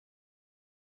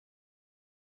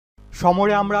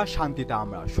সমরে আমরা, শান্তিতে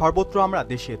আমরা, সর্বত্র আমরা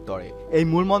দেশের তরে, এই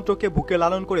মূলমন্ত্রকে বুকে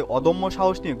লালন করে অদম্য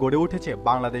সাহস নিয়ে গড়ে উঠেছে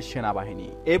বাংলাদেশ সেনাবাহিনী।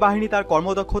 এই বাহিনী তার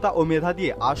কর্মদক্ষতা ও মেধা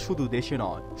দিয়ে আজ শুধু দেশে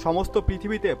নয়, সমস্ত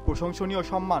পৃথিবীতে প্রশংসনীয়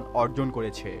সম্মান অর্জন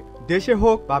করেছে। দেশে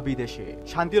হোক বা বিদেশে,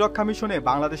 শান্তিরক্ষা মিশনে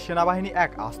বাংলাদেশ সেনাবাহিনী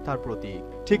এক আস্থার প্রতীক।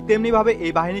 ঠিক তেমনিভাবে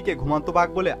এই বাহিনীকে ঘুমন্ত বাঘ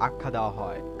বলে আখ্যা দেওয়া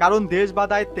হয়, কারণ দেশ বা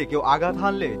দায়িত্বে কেউ আঘাত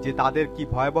হানলে যে তাদের কি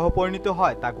ভয়াবহ পরিণত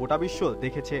হয় তা গোটা বিশ্ব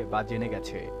দেখেছে বা জেনে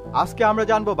গেছে। আজকে আমরা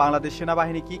জানবো বাংলাদেশ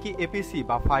সেনাবাহিনী কি কি এপিসি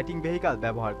বা ফাইটিং ভেহিকল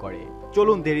ব্যবহার করে।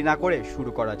 চলুন দেরি না করে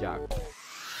শুরু করা যাক।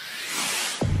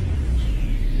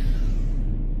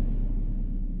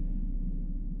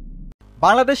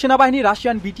 বাংলাদেশ সেনাবাহিনী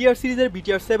রাশিয়ান বিটিআর সিরিজের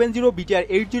বিটিআর 70, বিটিআর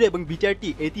 80 এবং বিটিআর টি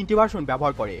এই তিনটি ভার্সন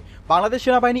ব্যবহার করে। বাংলাদেশ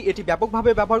সেনাবাহিনী এটি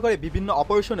ব্যাপকভাবে ব্যবহার করে বিভিন্ন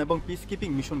অপারেশন এবং পিস কিপিং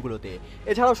মিশনগুলোতে।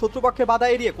 এছাড়াও শত্রুপক্ষের বাধা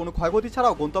এড়িয়ে কোনো ক্ষয়ক্ষতি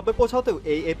ছাড়াও গন্তব্যে পৌঁছাতেও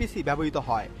এই এপিসি ব্যবহৃত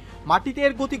হয়। মাটিতে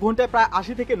এর গতি ঘন্টায় প্রায়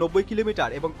 80 থেকে 90 কিলোমিটার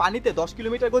এবং পানিতে 10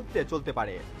 কিলোমিটার গতিতে চলতে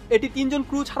পারে। এটি 3 জন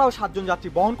ক্রু ছাড়াও 7 জন যাত্রী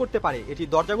বহন করতে পারে। এটি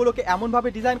দরজাগুলোকে এমনভাবে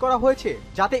ডিজাইন করা হয়েছে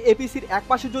যাতে এপিসির এক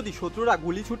পাশে যদি শত্রুরা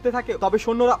গুলি ছুটতে থাকে তবে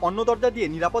সৈন্যরা অন্য দরজা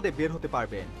দিয়ে নিরাপদে বের হতে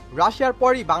পারবেন। রাশিয়ার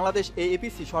পরই বাংলাদেশ এই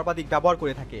এপিসি সর্বাধিক ব্যবহার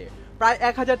করে থাকে। প্রায়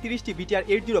 1030টি বিটিআর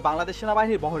 80 বাংলাদেশ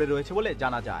সেনাবাহিনীর বহরে রয়েছে বলে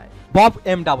জানা যায়।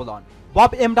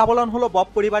 বব M11 হলো বব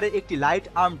পরিবারের একটি লাইট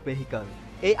আর্মড ভেহিকল।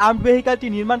 এই আর্মড ভেহিকলটি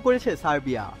নির্মাণ করেছে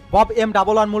সার্বিয়া। বব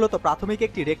M11 মূলত প্রাথমিক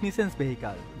একটি রেকনিসেন্স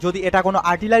ভেহিকল। যদি এটা কোনো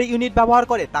আর্টিলারি ইউনিট ব্যবহার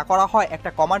করে তা করা হয় একটা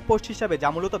কমান্ড পোস্ট হিসেবে, যা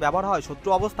মূলত ব্যবহার হয় শত্রু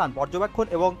অবস্থান পর্যবেক্ষণ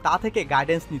এবং তা থেকে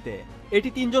গাইডেন্স নিতে। এটি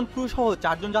 3 জন ক্রু সহ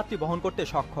 4 জন যাত্রী বহন করতে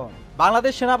সক্ষম।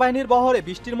 বাংলাদেশ সেনাবাহিনীর বহরে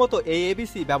 20টির মতো এই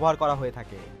এবিসি ব্যবহার করা হয়ে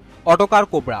থাকে।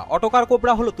 অটোকার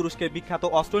কোবরা হলো তুরস্কের বিখ্যাত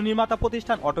অস্ত্র নির্মাতা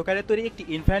প্রতিষ্ঠান অটোকারের তৈরি একটি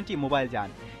ইনফ্যান্ট্রি মোবাইল যান।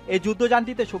 এই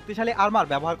যুদ্ধযানটিতে শক্তিশালী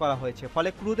আর্মার ব্যবহার করা হয়েছে, ফলে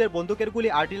ক্রুদের বন্দুকের গুলি,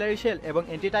 আর্টিলারি শেল এবং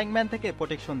অ্যান্টি ট্যাঙ্ক ম্যান থেকে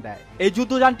প্রোটেকশন দেয়। এই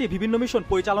যুদ্ধযানটি বিভিন্ন মিশন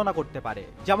পরিচালনা করতে পারে,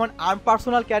 যেমন আর্ম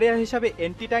পার্সোনাল ক্যারিয়ার হিসাবে,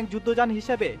 অ্যান্টি ট্যাঙ্ক যুদ্ধযান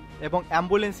হিসাবে এবং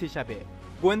অ্যাম্বুলেন্স হিসাবে।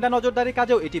 গোয়েন্দা নজরদারির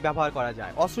কাজেও এটি ব্যবহার করা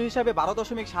যায়। অস্ত্র হিসাবে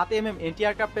 12.7 mm এন্টি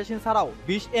এয়ারক্রাফট মেশিন ছাড়াও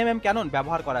 20 mm ক্যানন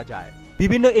ব্যবহার করা যায়।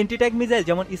 বিভিন্ন এন্টি ট্যাঙ্ক মিসাইল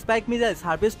যেমন spike missile,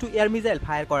 service to air missile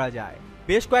fire করা যায়।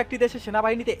 বেশ কয়েকটি দেশের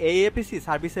সেনাবাহিনীতে এই এপিসি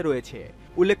সার্ভিসে রয়েছে।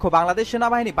 উল্লেখ্য, বাংলাদেশ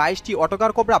সেনাবাহিনী 22টি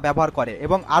অটোকার কোবরা ব্যবহার করে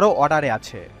এবং আরও অর্ডারে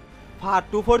আছে। ফাহাদ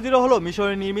 240 হলো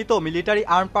মিশরে নির্মিত মিলিটারি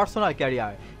আর্ম পার্সোনাল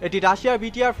ক্যারিয়ার। এটি রাশিয়ার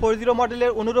বিটিআর 40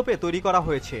 মডেলের অনুরূপে তৈরি করা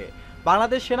হয়েছে।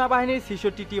 বাংলাদেশ সেনাবাহিনীর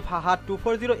 66টি ফাহাদ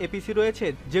 240 এপিসি রয়েছে,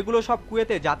 যেগুলো সব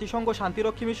কুয়েতে জাতিসংঘ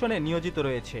শান্তিরক্ষী মিশনে নিয়োজিত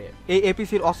রয়েছে। এই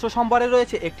এপিসির অস্ত্র সম্ভারে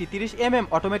রয়েছে একটি 30 mm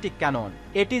automatic Canon,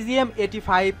 ATGM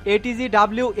 85,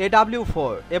 ATGW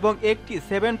AW4 এবং একটি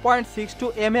 7.62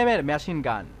 mm এর মেশিন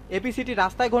গান। এপিসিটি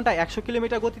রাস্তায় ঘন্টায় 100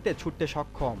 কিলোমিটার গতিতে ছুটতে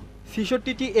সক্ষম।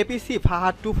 66টি এপিসি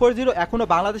ফাহাদ 240 এখনো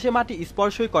বাংলাদেশের মাটি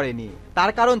স্পর্শই করেনি।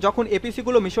 তার কারণ, যখন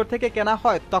এপিসিগুলো মিশর থেকে কেনা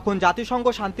হয় তখন জাতিসংঘ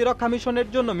শান্তিরক্ষা মিশনের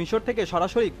জন্য মিশর থেকে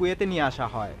সরাসরি কুয়েতে নিয়ে আসা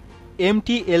হয়।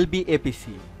 MTLB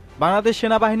এপিসি বাংলাদেশ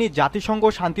সেনাবাহিনী জাতিসংঘ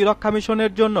শান্তিরক্ষা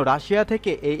মিশনের জন্য রাশিয়া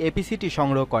থেকে এই এপিসিটি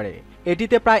সংগ্রহ করে।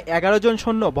 এটিতে প্রায় 11 জন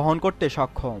সৈন্য বহন করতে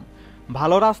সক্ষম।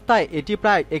 ভালো রাস্তায় এটি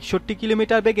প্রায় 61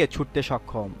 কিলোমিটার বেগে ছুটতে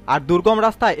সক্ষম, আর দুর্গম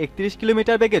রাস্তায় 31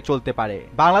 কিলোমিটার বেগে চলতে পারে।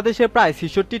 বাংলাদেশে প্রায়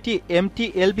 66টি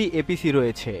MTLB এপিসি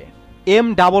রয়েছে।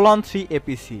 M113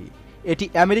 এপিসি এটি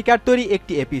আমেরিকার তৈরি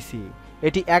একটি এপিসি।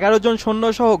 এটি 11 জন সৈন্য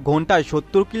সহ ঘন্টায়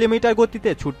 70 কিলোমিটার গতিতে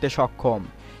ছুটতে সক্ষম।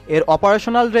 এর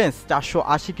অপারেশনাল রেঞ্জ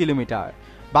 480 কিলোমিটার।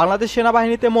 বাংলাদেশ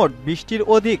সেনাবাহিনীতে মোট 20টির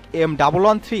অধিক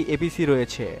M113 এপিসি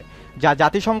রয়েছে, যা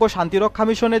জাতিসংঘ শান্তিরক্ষা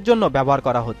মিশনের জন্য ব্যবহার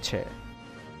করা হচ্ছে।